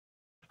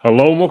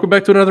Hello and welcome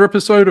back to another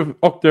episode of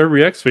Octo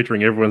Reacts,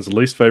 featuring everyone's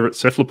least favorite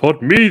cephalopod,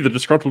 me, the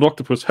disgruntled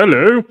octopus.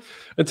 Hello!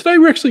 And today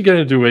we're actually going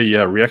to do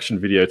a reaction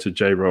video to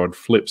J-Rod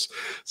Flips.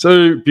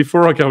 So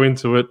before I go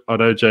into it, I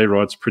know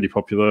J-Rod's pretty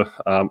popular.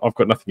 I've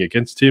got nothing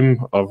against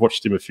him. I've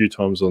watched him a few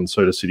times on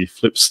Soda City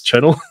Flips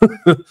channel.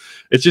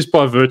 It's just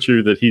by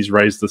virtue that he's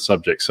raised the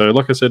subject. So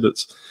like I said,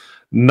 it's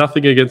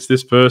nothing against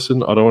this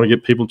person. I don't want to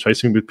get people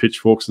chasing me with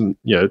pitchforks and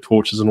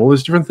torches and all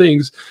these different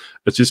things.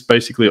 It's just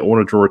basically I want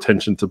to draw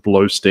attention to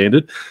below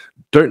standard.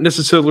 Don't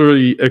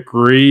necessarily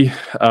agree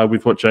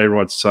with what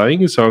J-Rod's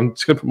saying, so I'm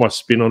just going to put my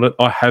spin on it.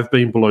 I have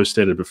been below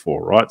standard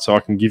before, right? So I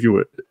can give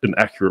you an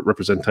accurate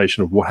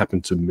representation of what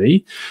happened to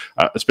me,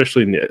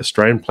 especially in the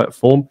Australian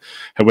platform.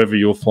 However,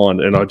 you'll find,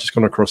 and I've just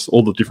gone across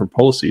all the different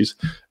policies,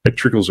 it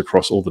trickles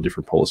across all the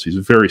different policies,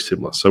 very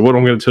similar. So what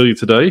I'm going to tell you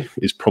today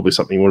is probably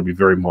something you want to be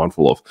very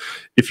mindful of.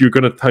 If you're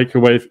going to take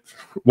away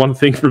one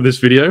thing from this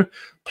video,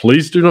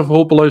 please do not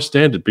fall below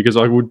standard, because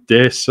I would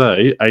dare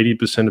say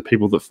 80% of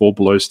people that fall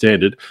below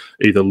standard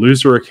either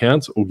lose their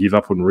accounts or give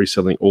up on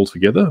reselling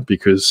altogether,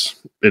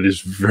 because it is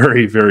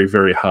very, very,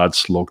 very hard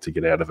slog to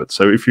get out of it.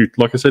 So if you,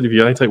 like I said, if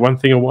you only take one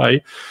thing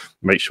away,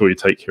 make sure you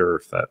take care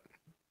of that.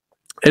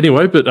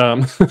 Anyway, but I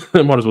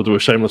might as well do a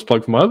shameless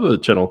plug for my other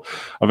channel.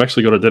 I've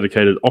actually got a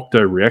dedicated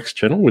Octo Reacts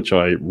channel, which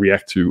I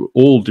react to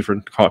all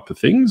different type of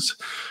things.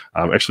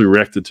 Actually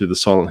reacted to the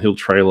Silent Hill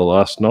trailer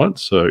last night.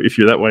 So if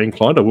you're that way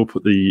inclined, I will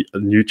put the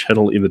new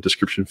channel in the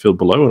description field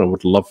below, and I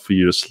would love for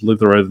you to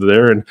slither over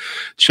there and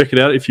check it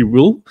out if you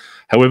will.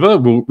 However,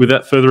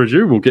 without further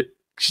ado, we'll get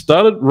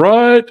started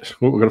right.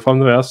 We're going to find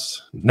the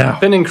mouse now.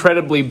 Been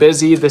incredibly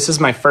busy. This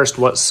is my first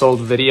what sold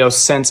video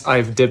since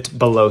I've dipped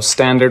below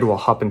standard. We'll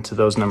hop into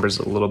those numbers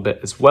a little bit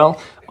as well.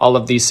 All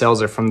of these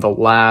sales are from the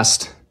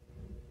last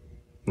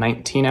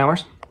 19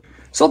 hours.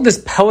 Sold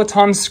this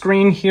Peloton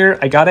screen here.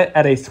 I got it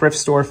at a thrift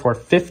store for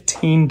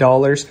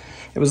 $15.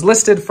 It was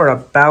listed for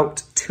about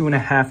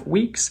 2.5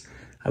 weeks.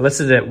 I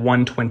listed it at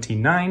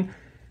 $129.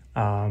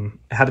 It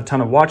had a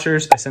ton of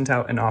watchers. I sent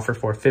out an offer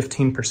for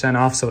 15%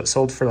 off, so it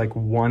sold for like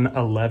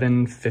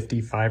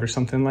 $111.55 or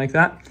something like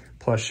that,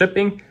 plus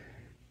shipping.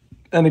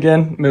 And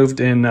again, moved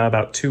in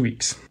about 2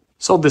 weeks.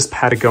 Sold this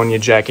Patagonia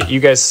jacket. You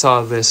guys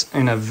saw this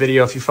in a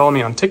video if you follow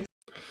me on TikTok.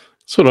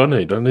 That's what I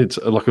need. I need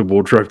like a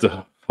wardrobe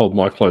to hold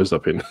my clothes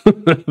up in.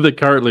 They're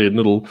currently in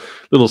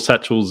little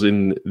satchels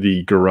in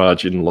the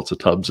garage in lots of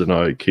tubs, and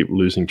I keep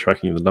losing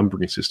tracking of the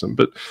numbering system.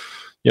 But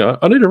yeah,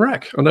 I need a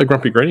rack. I know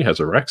Grumpy Granny has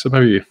a rack, so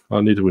maybe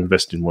I need to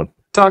invest in one.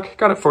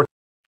 Got it for...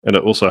 And I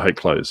also hate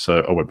clothes,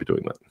 so I won't be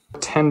doing that.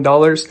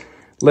 $10.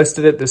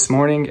 Listed it this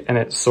morning, and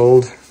it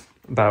sold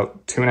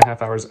about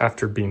 2.5 hours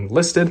after being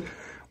listed.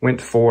 Went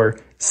for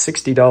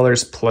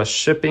 $60 plus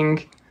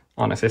shipping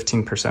on a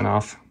 15%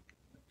 off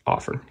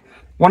offer.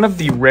 One of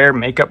the rare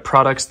makeup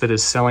products that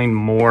is selling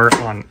more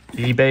on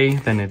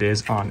eBay than it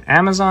is on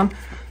Amazon.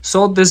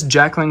 Sold this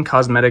Jacqueline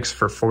Cosmetics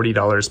for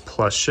 $40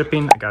 plus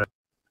shipping. I got it.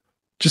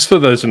 Just for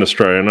those in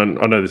Australia, and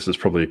I know this is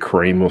probably a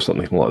cream or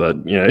something like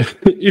that.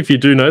 If you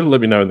do know,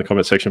 let me know in the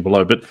comment section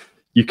below. But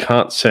you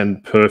can't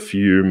send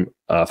perfume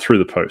through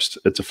the post.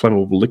 It's a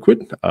flammable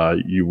liquid.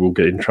 You will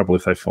get in trouble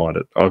if they find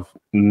it. I've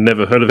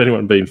never heard of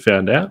anyone being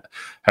found out.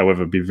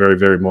 However, be very,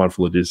 very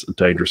mindful. It is a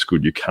dangerous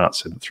good. You can't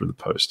send it through the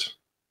post.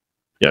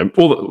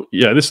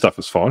 This stuff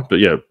is fine, but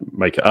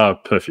make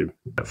perfume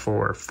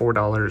for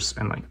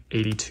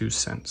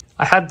 $4.82.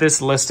 I had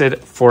this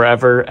listed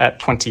forever at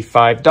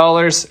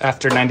 $25.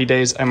 After 90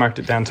 days, I marked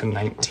it down to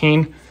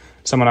 19.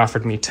 Someone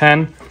offered me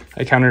 10.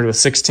 I countered with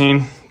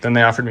 16. Then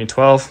they offered me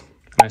 12,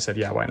 and I said,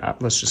 "Yeah, why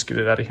not? Let's just get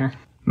it out of here."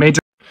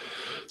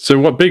 So,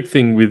 what big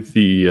thing with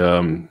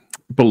the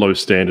below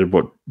standard,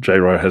 what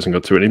J-Rod hasn't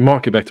got to, and he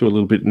might get back to a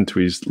little bit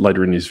into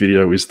later in his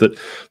video, is that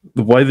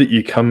the way that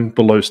you come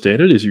below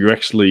standard is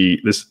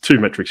there's two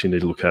metrics you need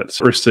to look at.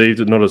 So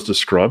received and not as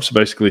described. So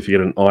basically, if you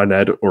get an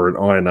INAD or an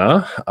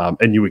INR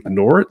and you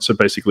ignore it, so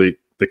basically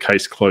the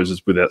case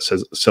closes without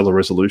seller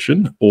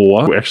resolution,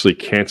 or actually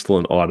cancel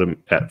an item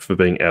for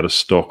being out of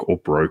stock or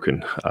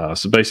broken.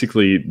 So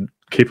basically,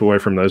 keep away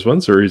from those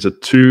ones. There is a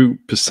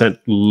 2%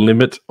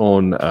 limit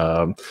on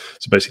so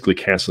basically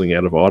cancelling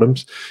out of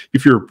items.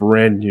 If you're a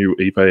brand new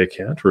eBay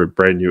account or a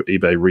brand new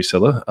eBay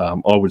reseller,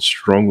 I would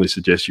strongly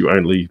suggest you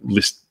only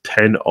list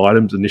 10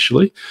 items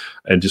initially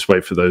and just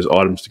wait for those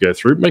items to go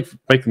through.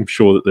 Make them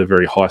sure that they're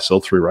very high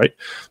sell-through rate,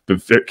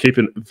 but keep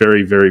a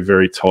very, very,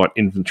 very tight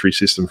inventory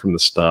system from the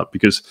start,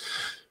 because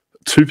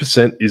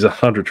 2% is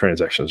 100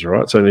 transactions,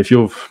 right? So if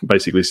you're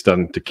basically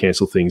starting to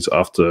cancel things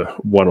after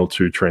 1 or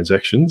 2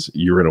 transactions,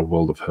 you're in a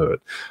world of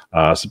hurt.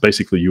 So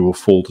basically, you will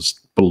fall to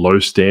below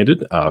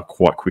standard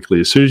quite quickly.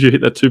 As soon as you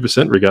hit that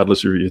 2%,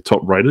 regardless of your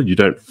top rated, you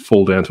don't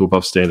fall down to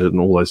above standard and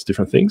all those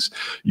different things.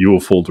 You will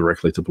fall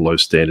directly to below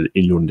standard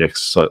in your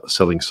next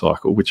selling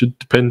cycle, which it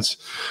depends.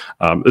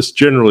 It's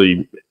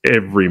generally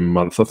every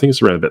month. I think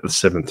it's around about the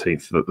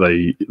 17th that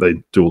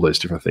they do all those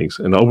different things.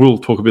 And I will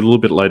talk a little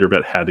bit later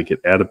about how to get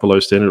out of below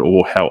standard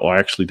or how I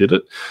actually did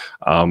it.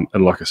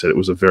 And like I said, it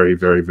was a very,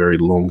 very, very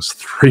long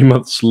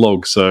 3-month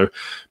slog. So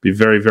be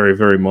very, very,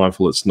 very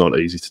mindful. It's not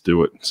easy to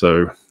do it.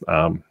 So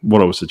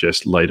what I would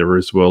suggest later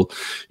as well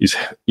is,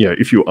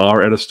 if you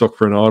are out of stock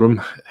for an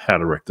item, how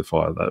to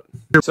rectify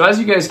that. So as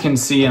you guys can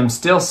see, I'm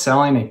still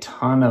selling a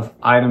ton of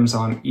items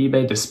on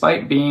eBay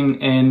despite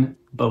being in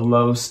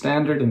below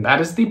standard, and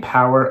that is the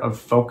power of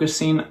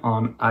focusing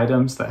on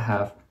items that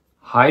have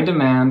high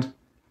demand,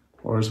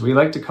 or as we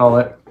like to call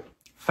it,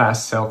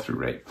 fast sell-through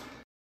rate.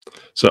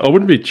 So I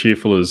wouldn't be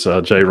cheerful as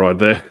J-Ride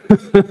there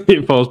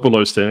if I was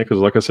below standard, because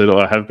like I said,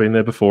 I have been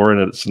there before and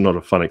it's not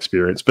a fun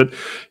experience, but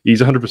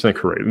he's 100%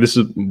 correct. This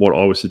is what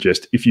I would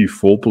suggest. If you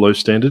fall below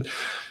standard,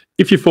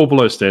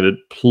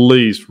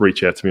 please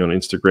reach out to me on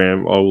Instagram.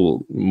 I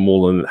will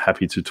more than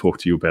happy to talk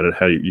to you about it,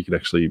 how you can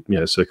actually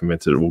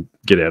circumvent it or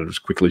get out of it as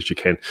quickly as you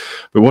can.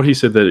 But what he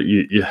said, that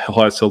your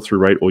high sell-through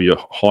rate or your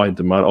high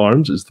demand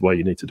items is the way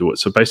you need to do it.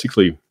 So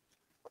basically,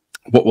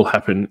 what will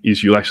happen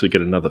is you'll actually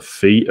get another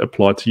fee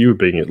applied to you,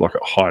 being like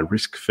a high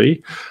risk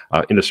fee.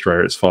 In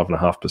Australia, it's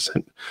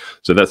 5.5%.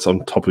 So that's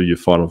on top of your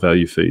final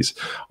value fees.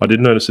 I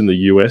did notice in the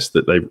US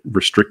that they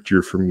restrict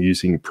you from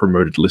using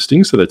promoted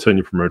listings. So they turn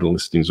your promoted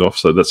listings off.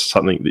 So that's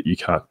something that you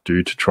can't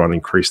do to try and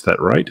increase that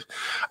rate.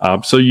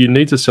 So you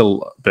need to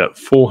sell about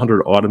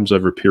 400 items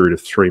over a period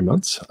of 3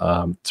 months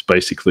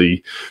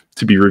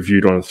to be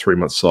reviewed on a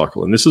 3-month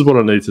cycle. And this is what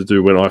I needed to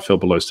do when I fell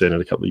below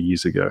standard a couple of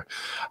years ago.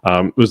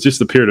 It was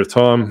just a period of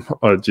time.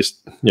 I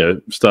just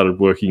started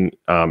working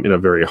in a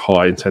very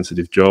high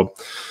intensive job.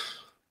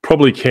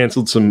 Probably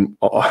cancelled some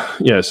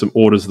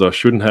orders that I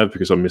shouldn't have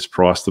because I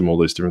mispriced them, all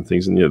these different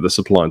things. And the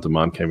supply and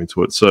demand came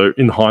into it. So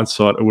in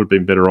hindsight, I would have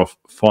been better off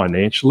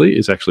financially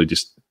is actually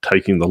just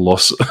taking the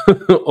loss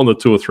on the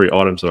 2 or 3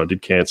 items that I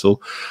did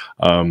cancel.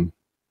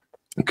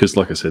 Because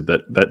like I said,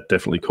 that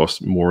definitely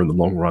cost more in the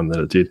long run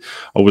than it did.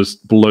 I was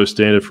below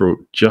standard for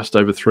just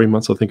over 3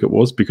 months, I think it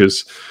was,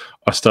 because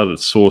I started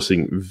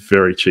sourcing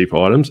very cheap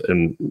items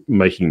and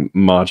making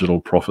marginal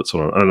profits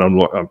on it. And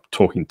I'm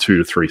talking 2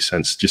 to 3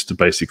 cents just to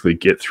basically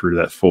get through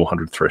that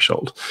 400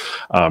 threshold.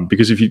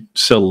 Because if you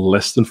sell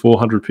less than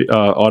 400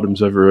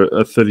 items over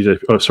a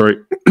 30-day,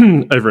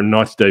 over a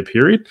 90-day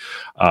period,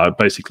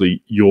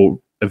 basically your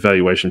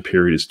evaluation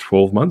period is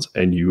 12 months,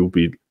 and you will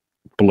be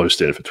below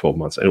standard for 12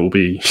 months. And it will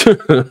be,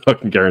 I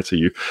can guarantee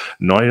you,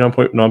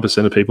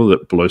 99.9% of people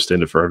that below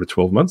standard for over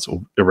 12 months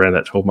or around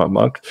that 12-month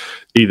mark,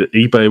 either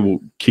eBay will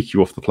kick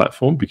you off the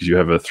platform because you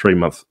have a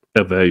 3-month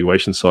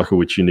evaluation cycle,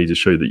 which you need to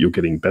show that you're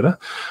getting better,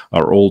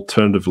 or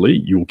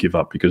alternatively, you'll give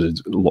up because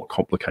it's a lot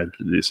complicated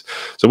it is.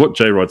 So what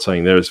J-Rod's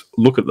saying there is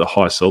look at the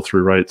high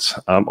sell-through rates.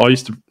 I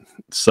used to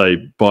say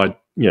buy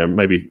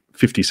maybe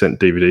 50-cent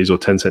DVDs or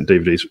 10-cent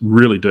DVDs,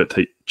 really dirt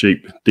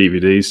cheap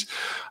DVDs,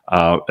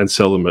 and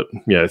sell them at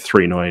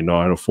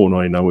 $3.99 or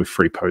 $4.99 with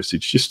free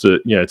postage, just to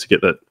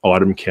get that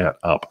item count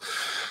up.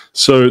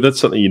 So that's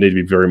something you need to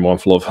be very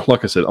mindful of.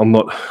 Like I said, I'm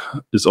not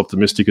as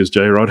optimistic as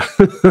J-Rod.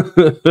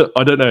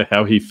 I don't know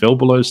how he fell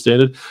below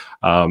standard.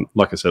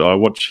 Like I said, I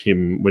watch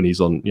him when he's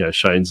on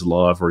Shane's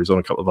live, or he's on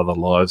a couple of other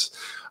lives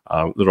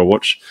that I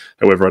watch.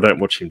 However, I don't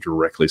watch him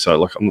directly,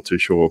 so I'm not too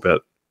sure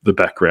about the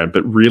background.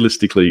 But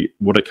realistically,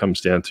 what it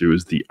comes down to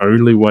is the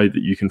only way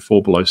that you can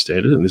fall below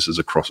standard, and this is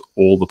across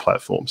all the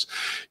platforms,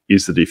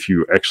 is that if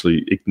you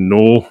actually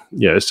ignore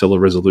seller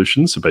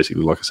resolutions, so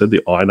basically, like I said,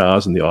 the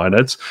INRs and the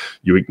INADs,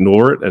 you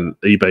ignore it and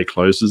eBay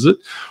closes it,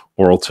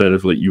 or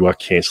alternatively, you are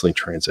cancelling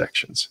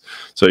transactions.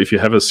 So if you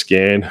have a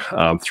scan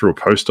through a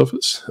post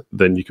office,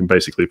 then you can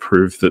basically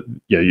prove that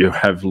you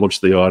have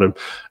lodged the item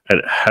and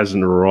it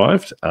hasn't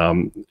arrived.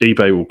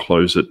 eBay will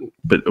close it,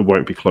 but it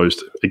won't be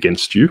closed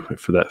against you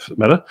for that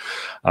matter.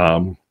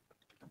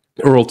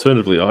 Or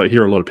alternatively, I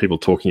hear a lot of people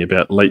talking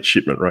about late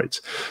shipment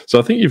rates. So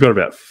I think you've got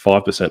about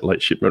 5%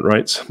 late shipment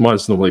rates.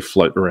 Mine's normally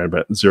floating around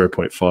about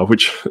 0.5,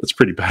 which it's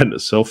pretty bad in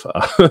itself.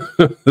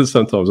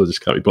 Sometimes I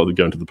just can't be bothered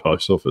going to the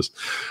post office,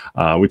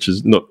 which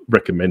is not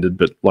recommended,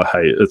 but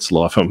hey, it's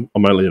life. I'm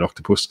only an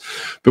octopus.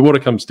 But what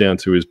it comes down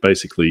to is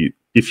basically,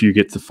 if you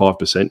get to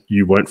 5%,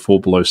 you won't fall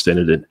below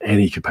standard in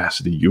any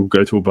capacity. You'll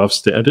go to above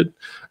standard,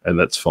 and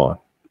that's fine.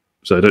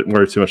 So don't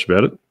worry too much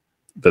about it.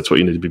 That's what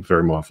you need to be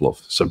very mindful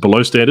of. So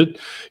below standard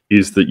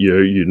is that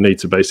you need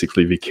to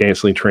basically be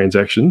cancelling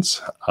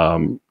transactions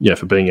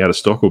for being out of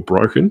stock or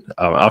broken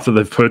after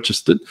they've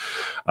purchased it,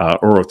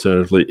 or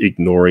alternatively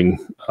ignoring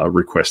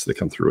requests that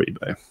come through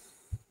eBay.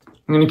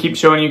 I'm going to keep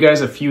showing you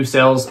guys a few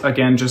sales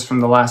again just from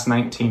the last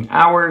 19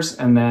 hours,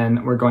 and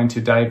then we're going to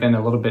dive in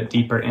a little bit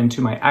deeper into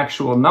my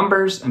actual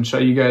numbers and show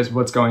you guys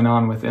what's going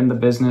on within the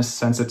business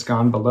since it's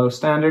gone below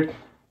standard.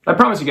 I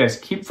promise you guys,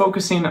 keep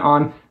focusing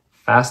on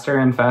faster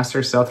and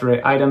faster sell-through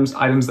rate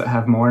items that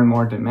have more and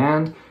more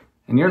demand,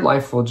 and your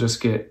life will just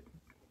get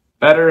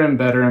better and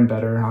better and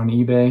better on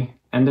eBay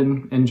and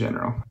in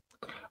general.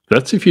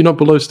 That's if you're not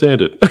below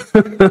standard.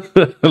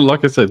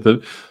 Like I said,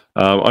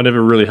 I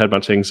never really had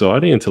much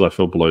anxiety until I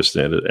fell below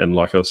standard. And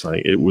like I was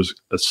saying, it was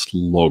a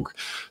slog.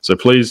 So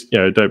please,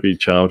 don't be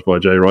charmed by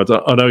Jay Rides.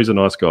 I know he's a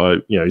nice guy.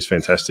 He's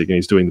fantastic and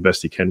he's doing the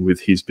best he can with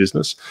his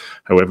business.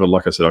 However,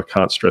 like I said, I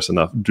can't stress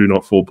enough, do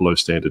not fall below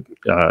standard.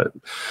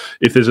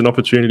 If there's an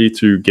opportunity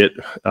to get,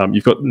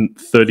 you've got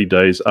 30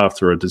 days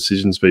after a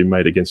decision's been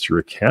made against your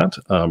account.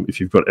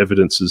 If you've got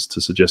evidences to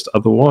suggest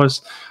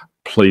otherwise,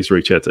 please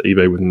reach out to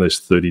eBay within those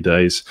 30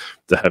 days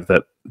to have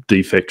that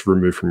defect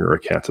removed from your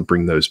account to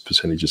bring those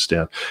percentages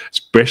down.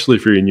 Especially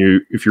if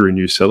you're a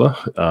new seller,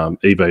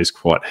 eBay is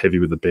quite heavy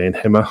with the ban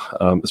hammer,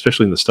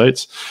 especially in the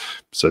States.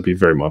 So be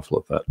very mindful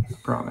of that.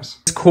 Promise.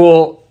 It's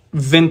cool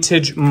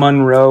vintage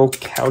Monroe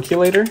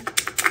calculator.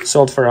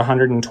 Sold for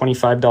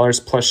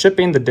 $125 plus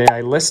shipping the day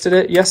I listed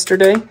it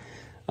yesterday.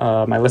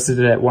 I listed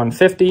it at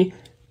 $150,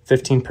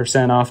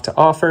 15% off to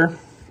offer.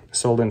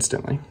 Sold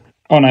instantly.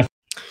 Oh, and I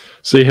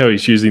see how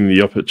he's using the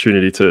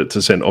opportunity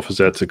to send offers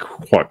out to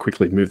quite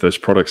quickly move those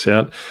products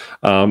out.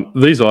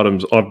 These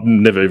items I've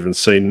never even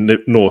seen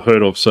nor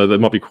heard of, so they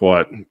might be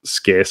quite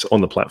scarce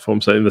on the platform.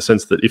 So in the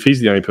sense that if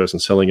he's the only person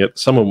selling it,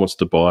 someone wants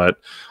to buy it,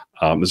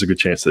 there's a good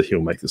chance that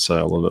he'll make the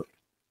sale on it.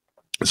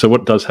 So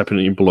what does happen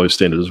in below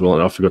standard as well,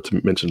 and I forgot to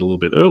mention a little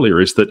bit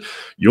earlier, is that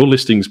your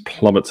listings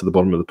plummet to the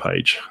bottom of the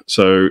page.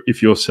 So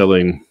if you're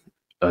selling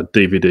a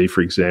DVD,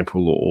 for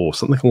example, or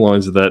something along the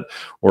lines of that,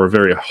 or a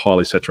very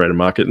highly saturated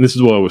market. And this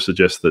is why I would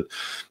suggest that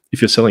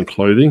if you're selling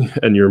clothing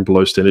and you're in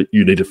below standard,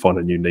 you need to find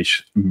a new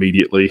niche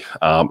immediately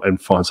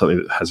and find something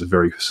that has a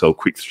very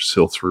quick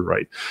sell-through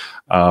rate.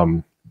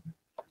 Not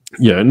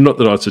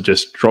that I'd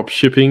suggest drop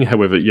shipping.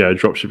 However,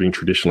 drop shipping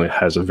traditionally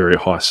has a very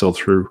high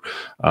sell-through.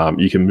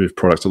 You can move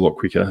products a lot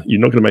quicker.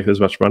 You're not going to make as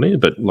much money,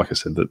 but like I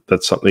said,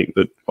 that's something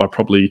that I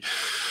probably...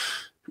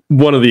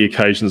 One of the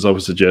occasions I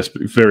would suggest,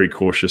 but very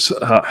cautious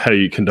how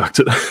you conduct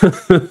it,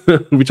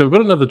 which I've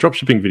got another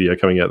dropshipping video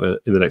coming out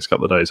in the next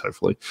couple of days,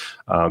 hopefully,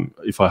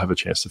 if I have a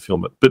chance to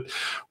film it. But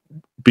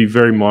be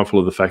very mindful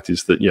of the fact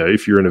is that,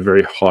 if you're in a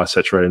very high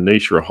saturated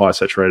niche or a high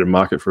saturated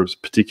market for a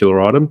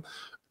particular item,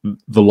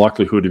 the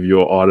likelihood of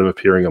your item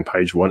appearing on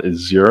page 1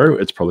 is 0.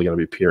 It's probably going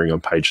to be appearing on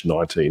page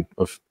 19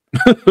 of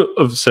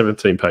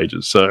 17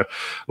 pages. So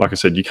like I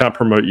said, you can't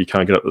promote, you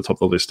can't get up the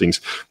top of the listings.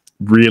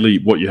 Really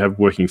what you have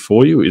working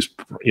for you is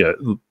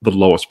the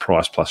lowest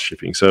price plus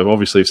shipping. So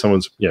obviously if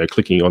someone's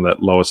clicking on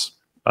that lowest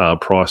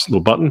price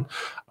little button,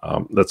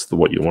 that's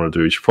what you want to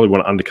do. You probably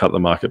want to undercut the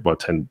market by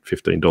 $10,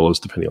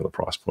 $15 depending on the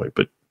price point,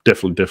 but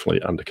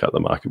definitely undercut the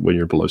market when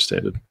you're below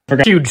standard.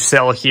 Okay. Huge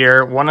sell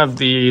here. One of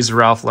these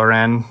Ralph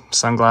Lauren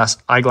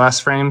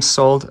eyeglass frames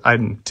sold.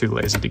 I'm too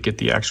lazy to get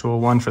the actual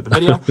one for the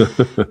video,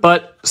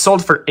 but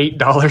sold for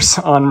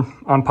 $8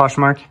 on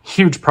Poshmark.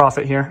 Huge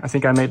profit here. I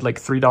think I made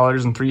like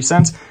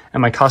 $3.03,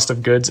 and my cost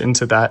of goods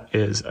into that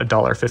is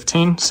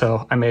 $1.15.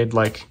 So I made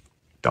like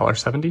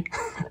 $1.70.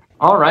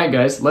 All right,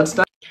 guys, let's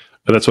dive.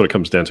 And that's what it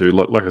comes down to.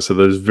 Like I said,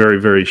 those very,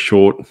 very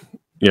short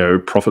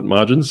profit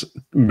margins,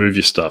 move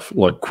your stuff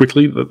like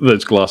quickly.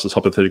 Those glasses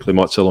hypothetically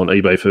might sell on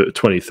eBay for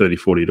 $20, $30,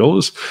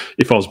 $40.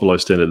 If I was below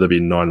standard, they'd be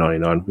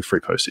 $9.99 with free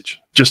postage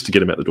just to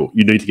get them out the door.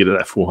 You need to get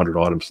that 400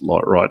 items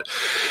right.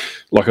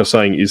 Like I was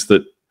saying, is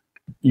that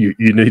you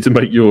need to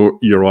make your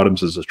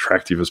items as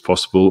attractive as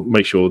possible.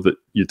 Make sure that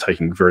you're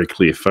taking very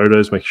clear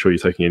photos. Make sure you're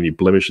taking any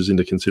blemishes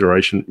into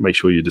consideration. Make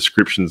sure your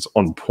description's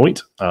on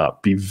point.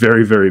 Be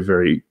very, very,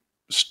 very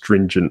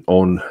stringent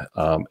on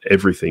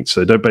everything.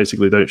 So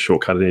don't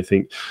shortcut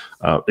anything.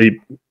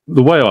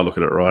 The way I look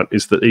at it, right,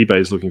 is that eBay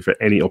is looking for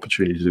any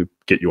opportunity to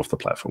get you off the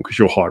platform because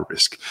you're high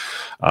risk.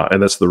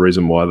 And that's the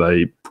reason why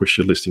they push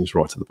your listings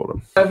right to the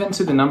bottom. Dive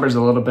into the numbers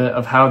a little bit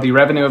of how the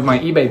revenue of my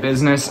eBay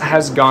business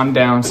has gone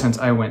down since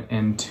I went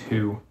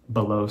into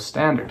below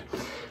standard.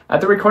 At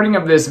the recording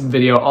of this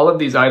video, all of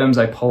these items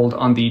I pulled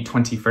on the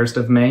 21st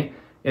of May.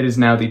 It is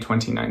now the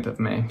 29th of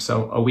May.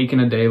 So a week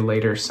and a day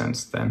later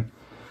since then.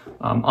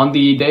 On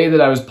the day that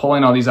I was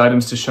pulling all these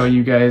items to show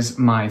you guys,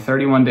 my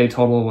 31-day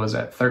total was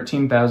at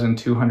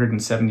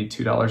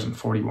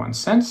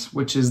 $13,272.41,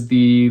 which is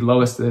the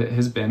lowest that it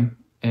has been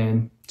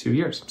in 2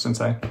 years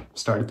since I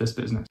started this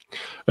business.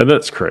 And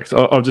that's correct.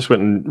 I just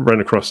went and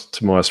ran across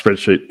to my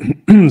spreadsheet,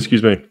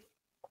 excuse me,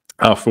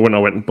 for when I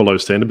went below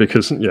standard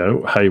because,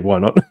 hey, why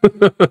not?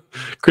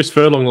 Chris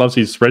Furlong loves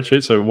his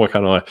spreadsheet, so why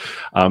can't I?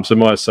 So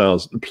my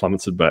sales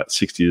plummeted about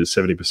 60 to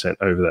 70%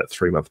 over that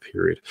 3-month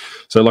period.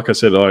 So like I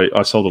said,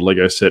 I sold a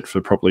Lego set for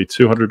probably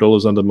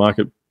 $200 under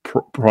market,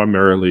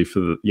 primarily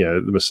for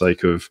the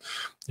mistake of,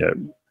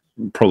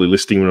 probably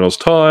listing when I was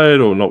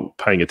tired or not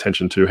paying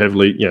attention too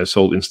heavily,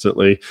 sold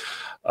instantly.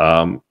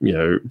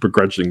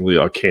 Begrudgingly,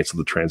 I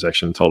cancelled the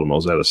transaction and told them I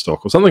was out of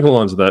stock or something along the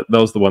lines of that.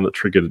 That was the one that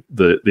triggered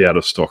the out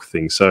of stock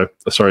thing. So,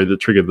 that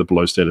triggered the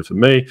below standard for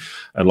me.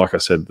 And like I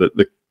said,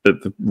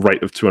 at the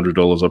rate of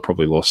 $200, I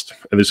probably lost,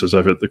 and this was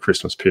over the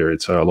Christmas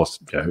period. So I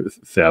lost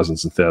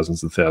thousands and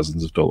thousands and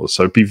thousands of dollars.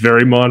 So be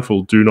very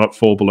mindful. Do not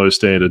fall below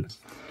standard.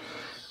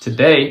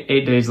 Today,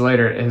 8 days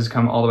later, it has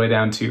come all the way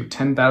down to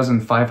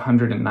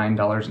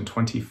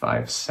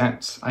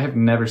 $10,509.25. I have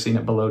never seen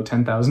it below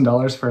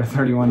 $10,000 for a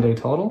 31-day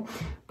total,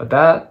 but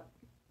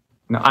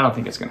no, I don't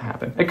think it's going to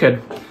happen. It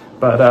could,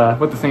 but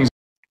with the things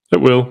it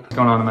will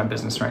going on in my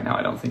business right now,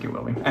 I don't think it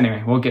will be.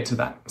 Anyway, we'll get to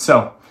that.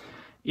 So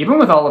even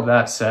with all of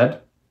that said,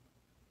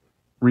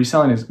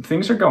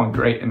 things are going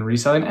great in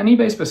reselling and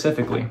eBay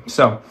specifically.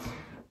 So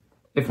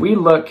if we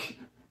look...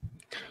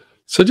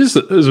 So just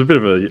as a bit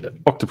of a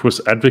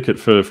octopus advocate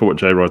for what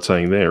J Rod's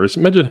saying there, is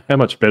imagine how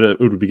much better it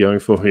would be going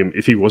for him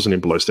if he wasn't in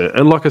below standard.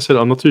 And like I said,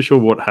 I'm not too sure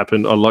what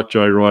happened. I like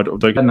J Rod.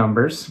 The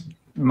numbers,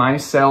 my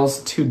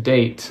sales to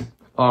date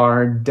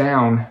are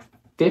down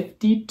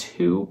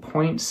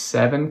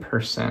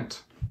 52.7%.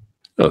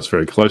 That's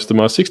very close to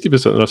my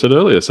 60% that I said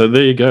earlier. So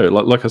there you go.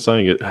 Like I was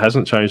saying, it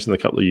hasn't changed in a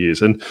couple of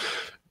years. And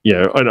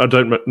I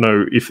don't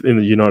know if in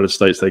the United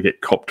States they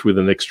get copped with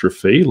an extra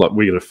fee. Like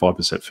we get a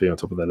 5% fee on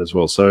top of that as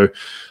well. So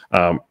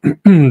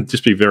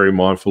just be very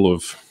mindful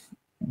of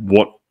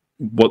what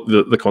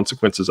the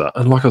consequences are.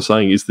 And like I was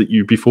saying, is that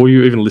before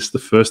you even list the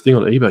first thing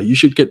on eBay, you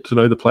should get to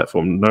know the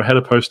platform, know how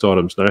to post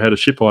items, know how to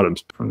ship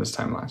items. From this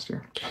time last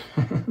year.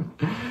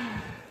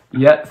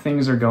 Yet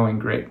things are going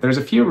great. There's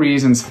a few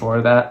reasons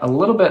for that. A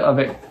little bit of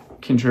it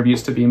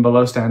contributes to being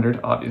below standard,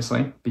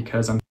 obviously,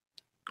 because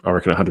I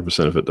reckon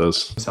 100% of it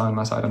does. Selling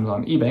less items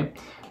on eBay.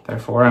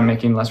 Therefore, I'm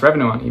making less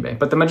revenue on eBay.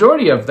 But the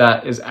majority of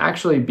that is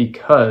actually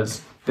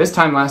because this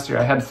time last year,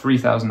 I had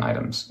 3,000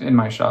 items in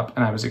my shop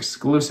and I was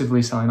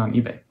exclusively selling on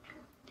eBay.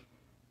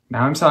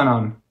 Now I'm selling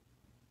on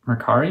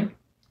Mercari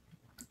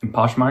and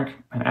Poshmark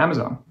and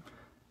Amazon.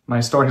 My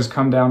store has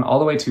come down all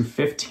the way to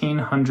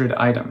 1,500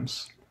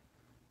 items.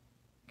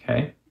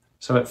 Okay,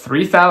 so at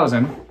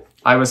 3,000,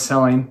 I was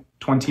selling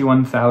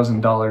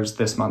 $21,000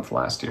 this month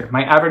last year.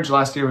 My average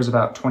last year was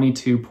about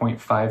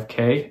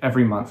 22.5K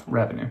every month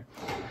revenue.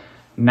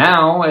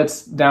 Now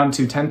it's down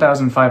to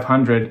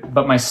 10,500,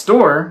 but my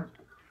store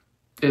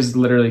is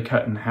literally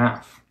cut in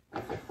half.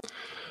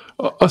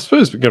 I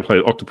suppose we're going to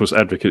play octopus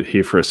advocate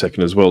here for a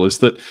second as well, is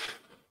that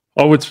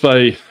I would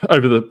say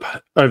over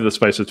the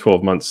space of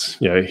 12 months,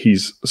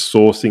 his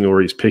sourcing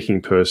or his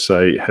picking per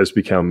se has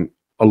become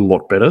a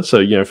lot better.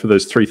 So, for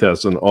those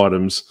 3,000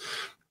 items,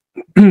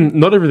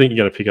 not everything you're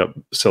going to pick up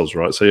sells,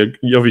 right? So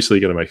you're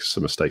obviously going to make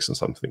some mistakes on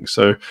some things.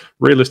 So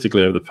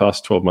realistically, over the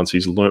past 12 months,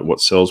 he's learnt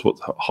what sells, what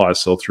higher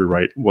sell-through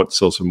rate, what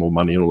sells for more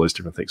money, and all those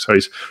different things. So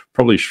he's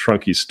probably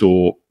shrunk his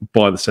store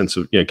by the sense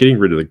of getting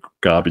rid of the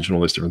garbage and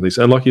all those different things.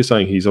 And like you're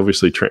saying, he's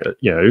obviously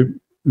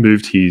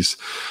moved his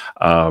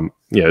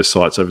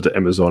sites over to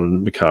Amazon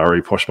and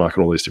Mercari, Poshmark,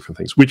 and all these different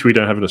things, which we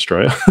don't have in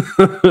Australia.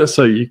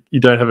 So you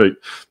don't have an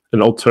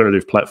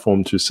alternative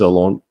platform to sell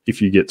on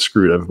if you get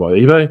screwed over by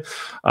eBay.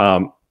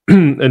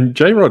 And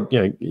J-Rod,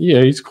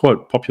 he's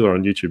quite popular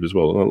on YouTube as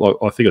well.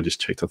 I think I just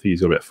checked. I think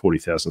he's got about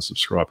 40,000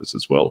 subscribers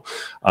as well.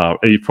 And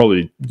he's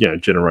probably,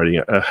 generating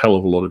a hell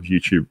of a lot of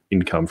YouTube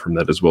income from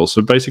that as well.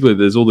 So basically,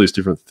 there's all these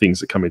different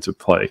things that come into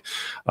play.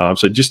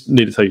 So just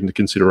need to take into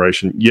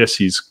consideration, yes,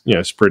 he's,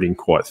 spreading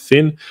quite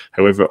thin.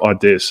 However, I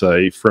dare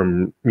say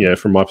from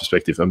my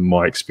perspective and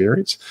my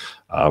experience,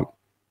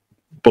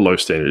 below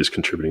standard is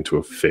contributing to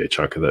a fair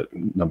chunk of that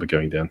number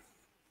going down.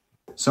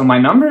 So my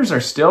numbers are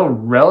still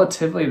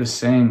relatively the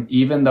same,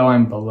 even though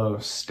I'm below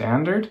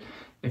standard,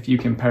 if you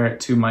compare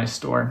it to my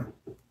store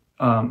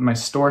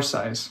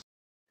size.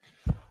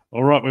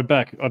 All right, we're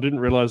back. I didn't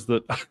realize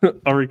that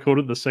I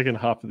recorded the second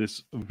half of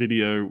this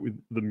video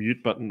with the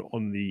mute button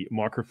on the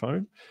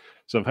microphone.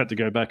 So I've had to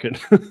go back and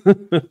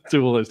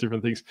do all those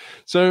different things.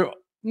 So I'm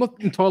not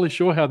entirely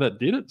sure how that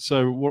did it.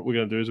 So what we're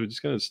going to do is we're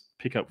just going to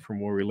pick up from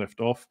where we left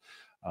off,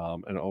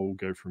 and I'll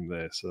go from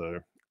there.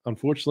 So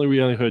unfortunately,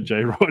 we only heard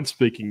J Rod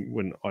speaking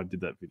when I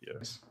did that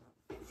video.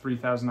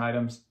 3,000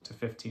 items to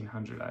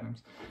 1,500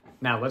 items.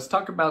 Now, let's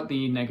talk about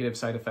the negative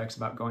side effects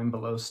about going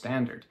below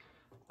standard.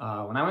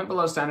 When I went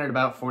below standard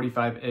about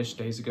 45-ish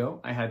days ago,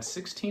 I had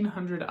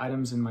 1,600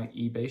 items in my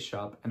eBay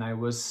shop, and I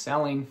was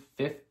selling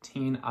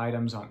 15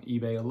 items on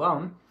eBay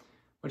alone,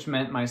 which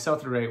meant my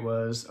sell-through rate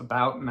was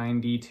about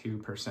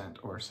 92%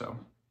 or so,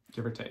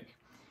 give or take.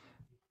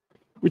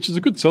 Which is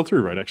a good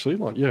sell-through rate, actually.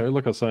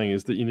 Like I was saying,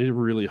 is that you need to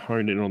really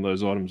hone in on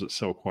those items that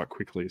sell quite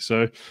quickly.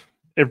 So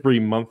every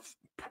month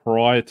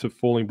prior to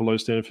falling below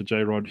standard for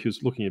J-Rod, he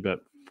was looking at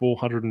about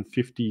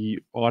 450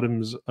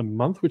 items a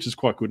month, which is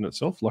quite good in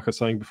itself. Like I was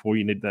saying before,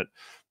 you need that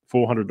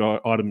 400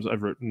 items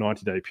over a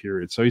 90-day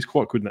period. So he's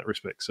quite good in that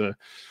respect. So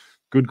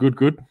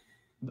good.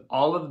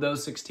 All of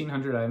those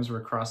 1,600 items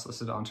were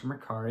cross-listed onto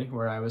Mercari,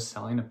 where I was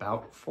selling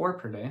about 4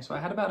 per day. So I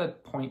had about a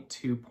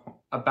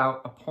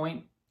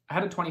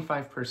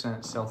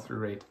 25% sell-through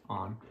rate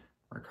on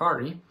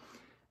Mercari.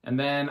 And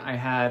then I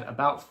had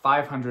about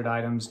 500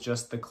 items,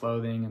 just the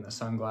clothing and the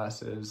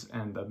sunglasses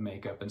and the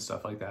makeup and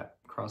stuff like that,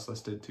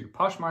 cross-listed to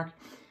Poshmark,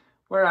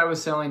 where I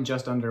was selling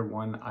just under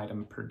 1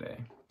 item per day.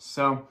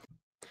 So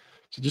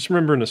just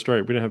remember, in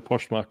Australia, we don't have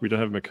Poshmark, we don't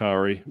have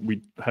Mercari,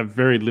 we have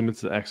very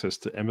limited access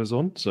to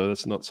Amazon. So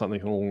that's not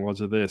something along the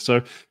lines of there.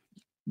 So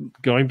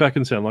going back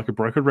and sound like a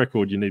broken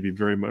record, you need to be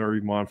very,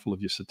 very mindful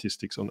of your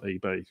statistics on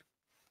eBay.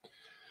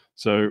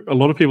 So a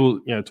lot of people,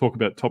 talk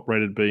about top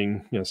rated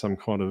being, some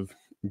kind of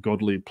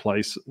godly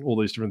place, all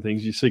these different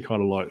things. You see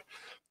kind of like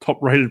top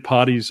rated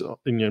parties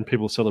and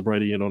people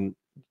celebrating it on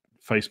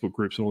Facebook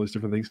groups and all these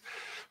different things.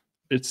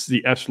 It's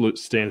the absolute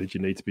standard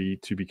you need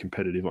to be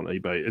competitive on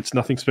eBay. It's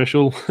nothing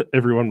special.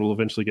 Everyone will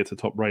eventually get to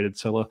top rated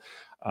seller.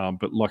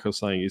 But like I was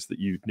saying, is that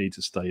you need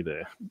to stay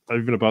there.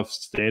 Even above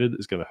standard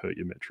is going to hurt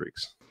your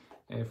metrics.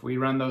 If we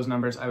run those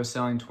numbers, I was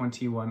selling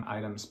 21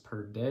 items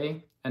per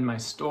day, and my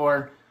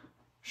store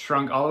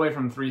shrunk all the way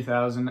from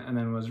 3,000 and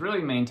then was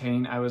really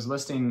maintaining. I was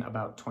listing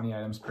about 20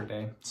 items per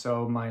day.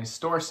 So my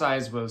store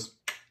size was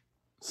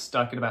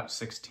stuck at about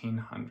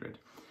 1,600.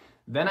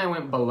 Then I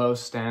went below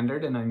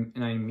standard and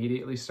I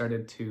immediately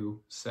started to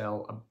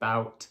sell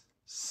about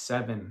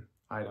 7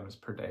 items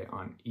per day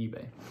on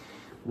eBay.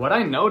 What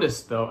I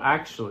noticed though,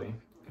 actually,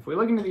 if we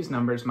look into these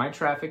numbers, my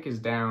traffic is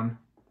down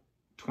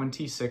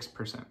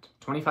 26%,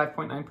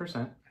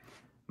 25.9%.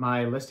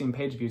 My listing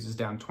page views is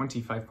down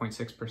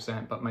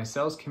 25.6%, but my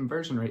sales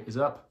conversion rate is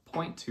up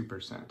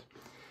 0.2%.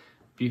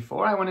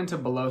 Before I went into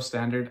below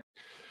standard,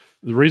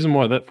 the reason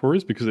why that for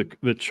is because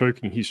they're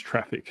choking his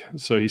traffic.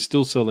 So he's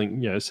still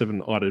selling,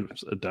 7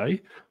 items a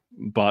day,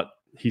 but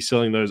he's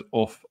selling those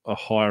off a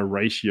higher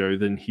ratio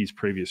than his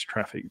previous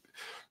traffic.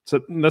 So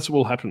that's what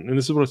will happen. And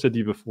this is what I said to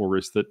you before,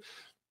 is that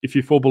if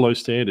you fall below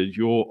standard,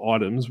 your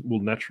items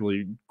will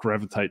naturally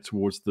gravitate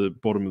towards the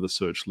bottom of the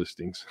search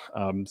listings.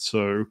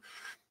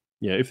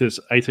 If there's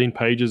 18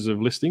 pages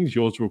of listings,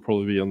 yours will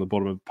probably be on the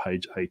bottom of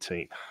page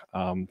 18.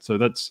 So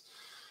that's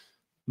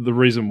the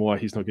reason why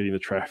he's not getting the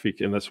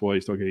traffic, and that's why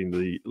he's not getting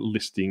the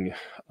listing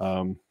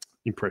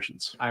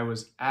impressions. I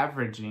was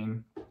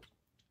averaging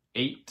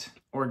 8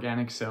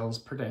 organic sales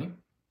per day,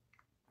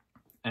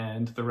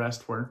 and the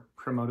rest were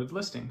promoted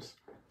listings.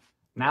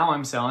 Now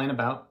I'm selling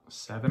about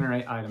 7 or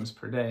 8 items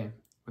per day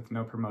with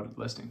no promoted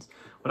listings.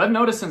 What I've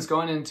noticed since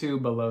going into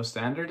below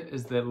standard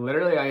is that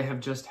literally I have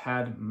just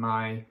had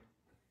my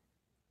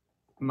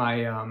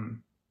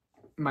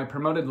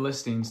promoted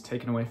listings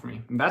taken away from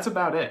me. And that's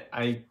about it.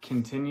 I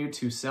continue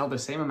to sell the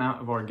same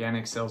amount of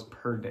organic sales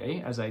per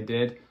day as I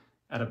did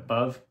at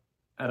above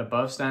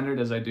standard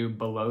as I do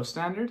below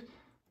standard.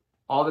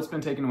 All that's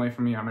been taken away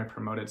from me are my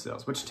promoted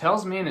sales, which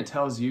tells me and it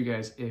tells you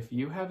guys, if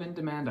you have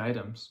in-demand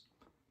items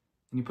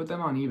and you put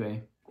them on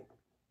eBay,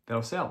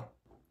 they'll sell.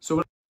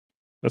 So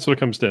that's what it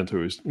comes down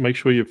to, is make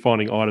sure you're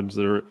finding items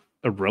that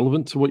are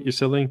relevant to what you're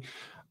selling.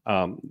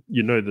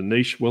 You know the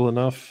niche well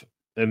enough,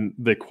 and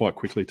they're quite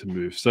quickly to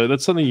move. So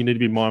that's something you need to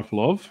be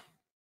mindful of.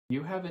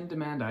 You have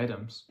in-demand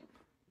items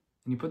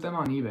and you put them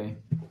on eBay,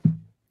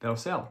 they'll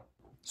sell.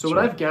 So what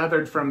I've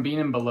gathered from being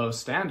in below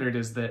standard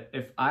is that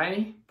if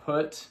I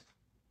put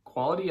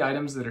quality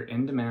items that are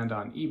in demand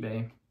on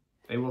eBay,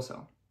 they will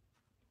sell.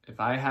 If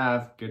I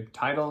have good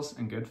titles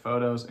and good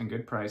photos and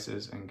good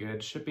prices and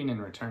good shipping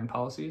and return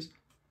policies,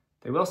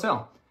 they will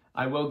sell.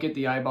 I will get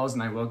the eyeballs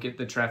and I will get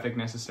the traffic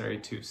necessary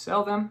to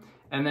sell them.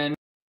 And then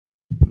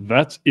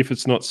that's if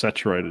it's not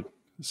saturated.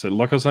 So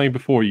like I was saying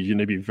before, you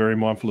need to be very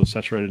mindful of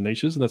saturated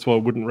niches, and that's why I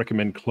wouldn't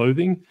recommend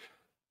clothing,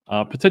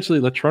 potentially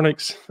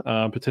electronics,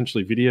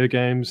 potentially video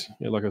games.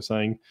 Like I was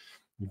saying,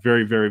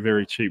 very, very,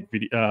 very cheap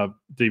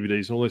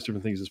DVDs and all those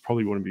different things is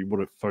probably want to be what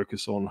to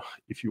focus on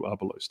if you are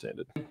below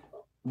standard.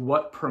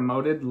 What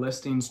promoted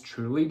listings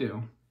truly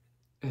do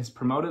is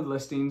promoted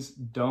listings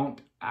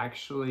don't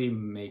actually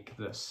make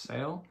the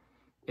sale.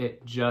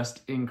 It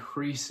just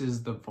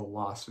increases the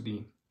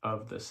velocity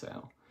of the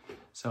sale.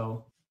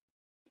 So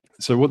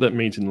what that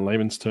means in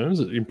layman's terms,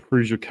 it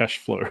improves your cash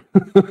flow.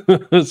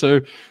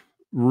 So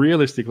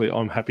realistically,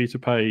 I'm happy to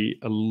pay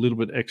a little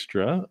bit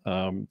extra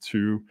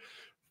to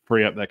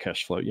free up that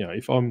cash flow.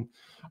 If I'm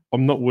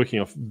not working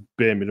off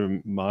bare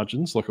minimum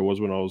margins like I was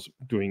when I was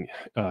doing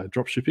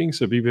drop shipping.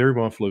 So be very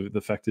mindful of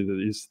the fact that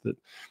it is that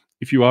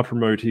if you are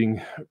promote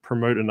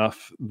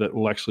enough that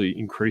will actually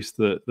increase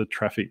the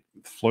traffic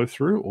flow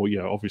through, or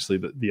obviously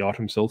the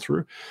item sell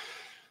through.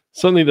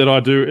 Something that I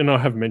do, and I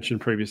have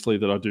mentioned previously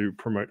that I do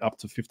promote up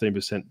to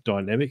 15%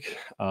 dynamic.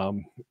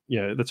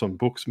 That's on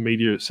books,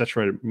 media,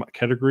 saturated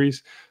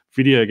categories.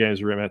 Video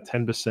games are around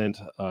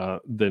 10%.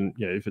 Then,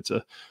 if it's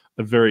a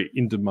very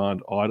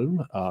in-demand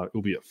item,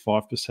 it'll be at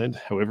 5%.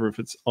 However, if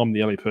I'm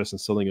the only person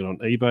selling it on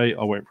eBay,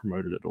 I won't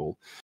promote it at all.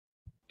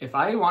 If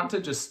I want to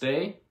just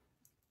stay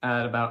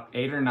at about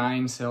 8 or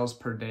 9 sales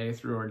per day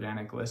through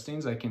organic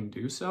listings, I can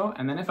do so.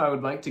 And then if I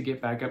would like to get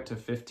back up to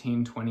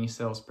 15, 20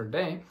 sales per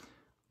day,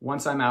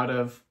 once I'm out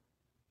of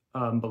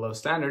below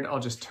standard,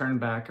 I'll just turn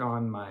back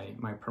on my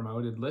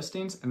promoted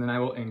listings, and then I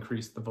will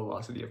increase the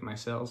velocity of my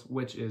sales,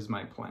 which is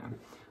my plan.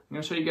 I'm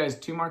going to show you guys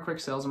 2 more quick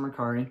sales on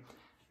Mercari, and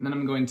then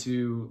I'm going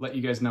to let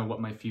you guys know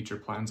what my future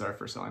plans are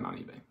for selling on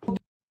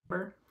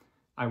eBay.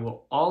 I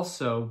will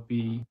also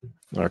be...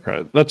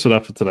 Okay, that's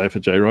enough for today for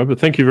J-Rod, but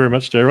thank you very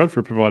much, J-Rod,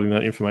 for providing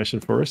that information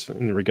for us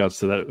in regards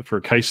to that for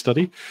a case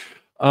study.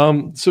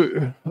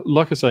 So,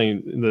 like I say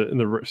in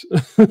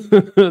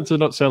the to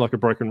not sound like a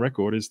broken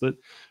record, is that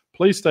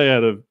please stay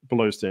out of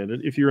below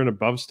standard. If you're an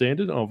above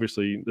standard,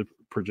 obviously the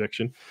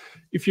projection.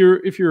 If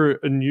you're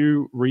a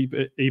new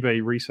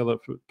eBay reseller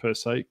per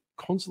se,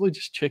 constantly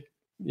just check.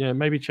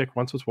 Maybe check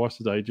once or twice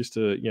a day just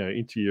to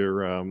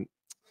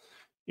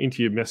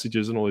into your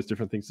messages and all these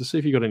different things to see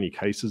if you got any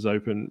cases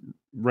open,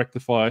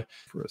 rectify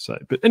for a say.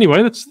 But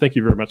anyway, thank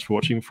you very much for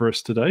watching for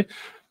us today.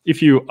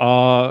 If you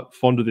are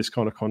fond of this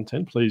kind of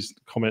content, please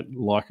comment,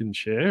 like, and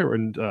share,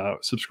 and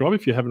subscribe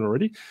if you haven't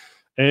already.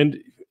 And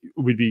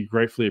we'd be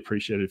gratefully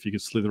appreciated if you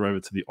could slither over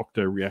to the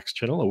Octo Reacts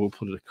channel. I will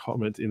put a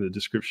comment in the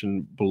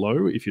description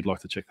below if you'd like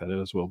to check that out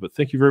as well. But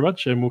thank you very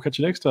much, and we'll catch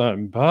you next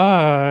time.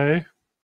 Bye.